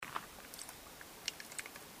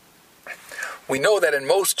We know that in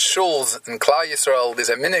most shuls in Klal Yisrael, there's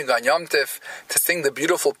a minig on Yom Tif to sing the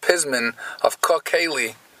beautiful Pizmin of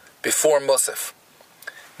Kokeli before Musaf.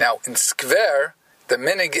 Now, in Skver, the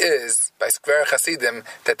minig is, by Skver Chasidim,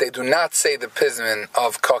 that they do not say the Pizmin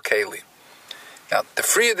of Kokeli. Now, the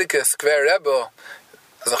Friedike Skver Rebbe,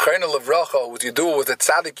 Zacharyna Levracha, who you do with the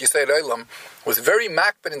Tzaddik Yisrael Olam, was very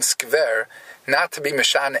makbid in Skver not to be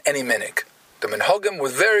Mishan any minig. The Minhagim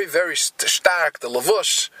was very, very stark, the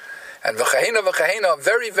Lavush, and v'chahena,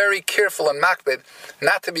 very, very careful and makbid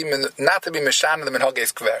not to be Mishan the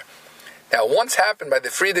Minhagei Skver. Now, once happened by the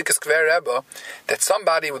Friedike Skver Rebbe that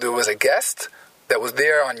somebody, there was a guest that was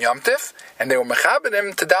there on Yom Tif, and they were mechabed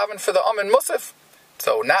him to daven for the Amen Musaf.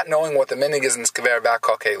 So, not knowing what the minig is in Skver about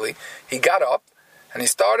Kokeli, he got up and he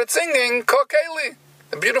started singing Kokeli,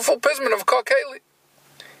 the beautiful Pizmin of Kokeli.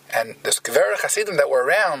 And the Skver Chasidim that were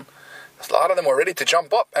around, a lot of them were ready to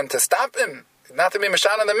jump up and to stop him, not to be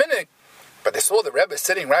Mashana the minig. But they saw the Rebbe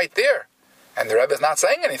sitting right there, and the Rebbe is not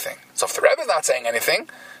saying anything. So if the Rebbe is not saying anything,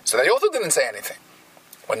 so they also didn't say anything.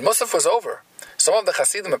 When Musaf was over, some of the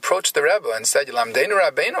Chasidim approached the Rebbe and said, Yilamdeinu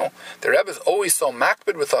Rabbeinu, the Rebbe is always so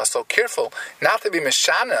makbid with us, so careful, not to be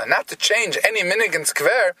Mishana, not to change any minig in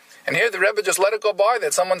Skver, and here the Rebbe just let it go by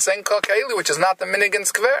that someone's saying Kokeli, which is not the minig in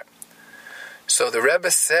Skver. So the Rebbe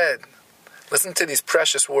said, listen to these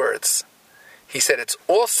precious words. He said, it's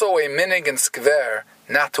also a minig in Skver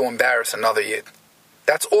not to embarrass another Yid.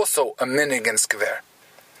 That's also a minig in Skver.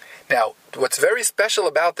 Now, what's very special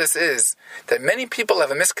about this is that many people have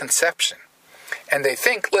a misconception. And they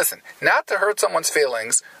think, listen, not to hurt someone's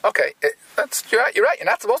feelings, okay, you're right, you're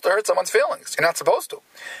not supposed to hurt someone's feelings. You're not supposed to.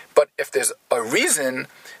 But if there's a reason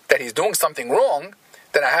that he's doing something wrong,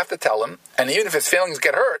 then I have to tell him, and even if his feelings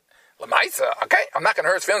get hurt, okay, I'm not going to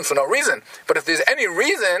hurt his feelings for no reason. But if there's any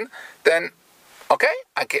reason, then, okay,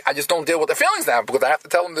 I just don't deal with the feelings now, because I have to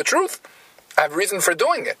tell him the truth. I have a reason for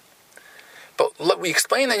doing it. But look, we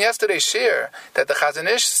explained in yesterday's shir that the Chazon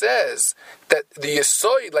Ish says that the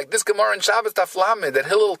Yesoid, like this Gemara in Shabbos Daf Lamed, that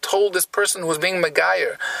Hillel told this person who was being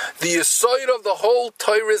Megayer, the Yesoid of the whole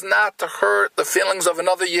Torah is not to hurt the feelings of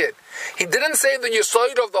another Yid. He didn't say the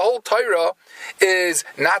Yesoid of the whole Torah is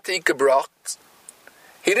not to eat gebrachas.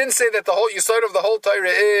 He didn't say that the whole Yesoid of the whole Torah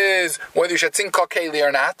is whether you should sing Kokeli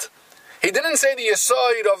or not. He didn't say the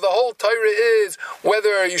Yesoid of the whole Torah is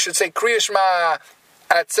whether you should say Kriya Shema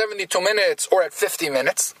at 72 minutes or at 50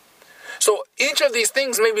 minutes. So each of these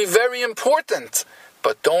things may be very important,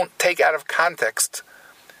 but don't take out of context.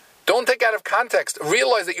 Don't take out of context.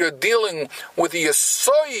 Realize that you're dealing with a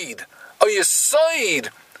Yesoid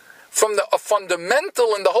from a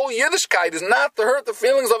fundamental in the whole Yiddishkeit is not to hurt the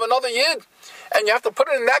feelings of another Yid. And you have to put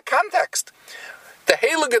it in that context. The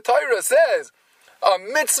Heilige Torah says, a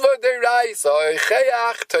mitzvah deraisa,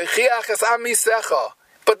 toichiach es amisecha.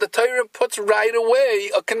 But the Torah puts right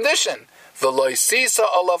away a condition. V'lo sisa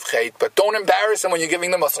alav chet. But don't embarrass him when you're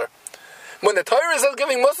giving the musar. When the Torah says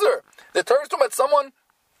giving musar, the Torah is talking about someone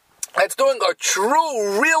that's doing a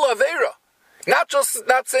true, real avera. Not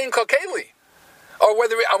saying kokeli. Or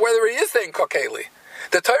whether he is saying kokeli.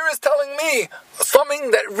 The Torah is telling me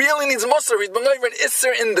something that really needs musar. He's been over an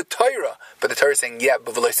isser in the Torah. But the Torah is saying, yeah,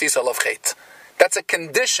 but v'lo sisa alav chet. That's a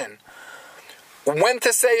condition. When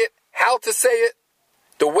to say it, how to say it,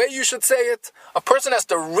 the way you should say it. A person has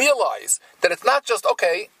to realize that it's not just,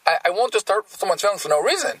 okay, I won't just hurt someone's feelings for no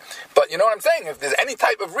reason. But you know what I'm saying? If there's any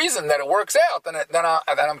type of reason that it works out, then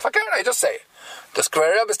I'm fucking, I just say it. The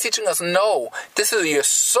Skver Rebbe is teaching us, no, this is a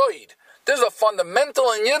Yesoid. This is a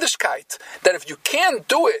fundamental in Yiddishkeit, that if you can't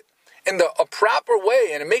do it in a proper way,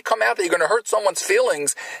 and it may come out that you're going to hurt someone's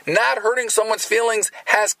feelings, not hurting someone's feelings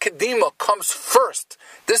has kedima, comes first.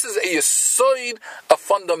 This is a Yesoid, a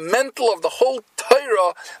fundamental of the whole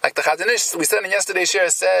Torah, like the Chazon Ish, we said in yesterday's share,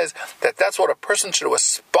 says that that's what a person should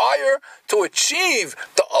aspire to achieve,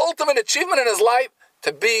 the ultimate achievement in his life,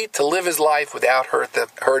 to live his life without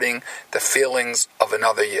hurting the feelings of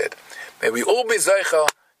another Yid. May we all be zeicha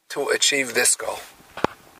to achieve this goal.